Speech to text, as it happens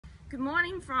Good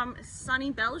morning from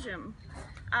sunny Belgium.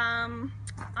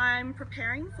 I'm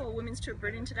preparing for Women's Tour of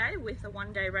Britain today with a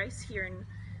one-day race here in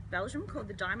Belgium called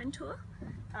the Diamond Tour.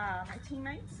 My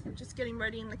teammates are just getting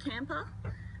ready in the camper.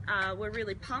 We're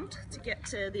really pumped to get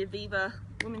to the Aviva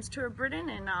Women's Tour of Britain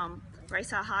and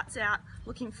race our hearts out.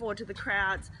 Looking forward to the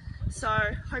crowds. So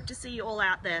hope to see you all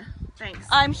out there. Thanks.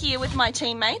 I'm here with my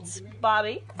teammates,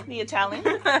 Barbie, the Italian,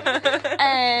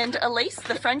 and Elise,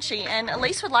 the Frenchie. And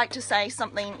Elise would like to say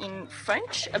something in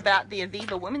French about the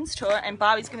Aviva Women's Tour, and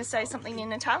Barbie's going to say something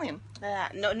in Italian.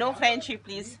 No Frenchy,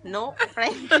 please. No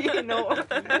Frenchy, no.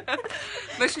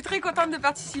 Je suis très contente de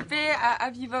participer à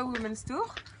Aviva Women's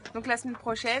Tour, donc la semaine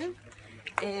prochaine.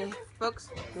 Et Fox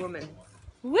Women.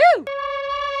 Woo!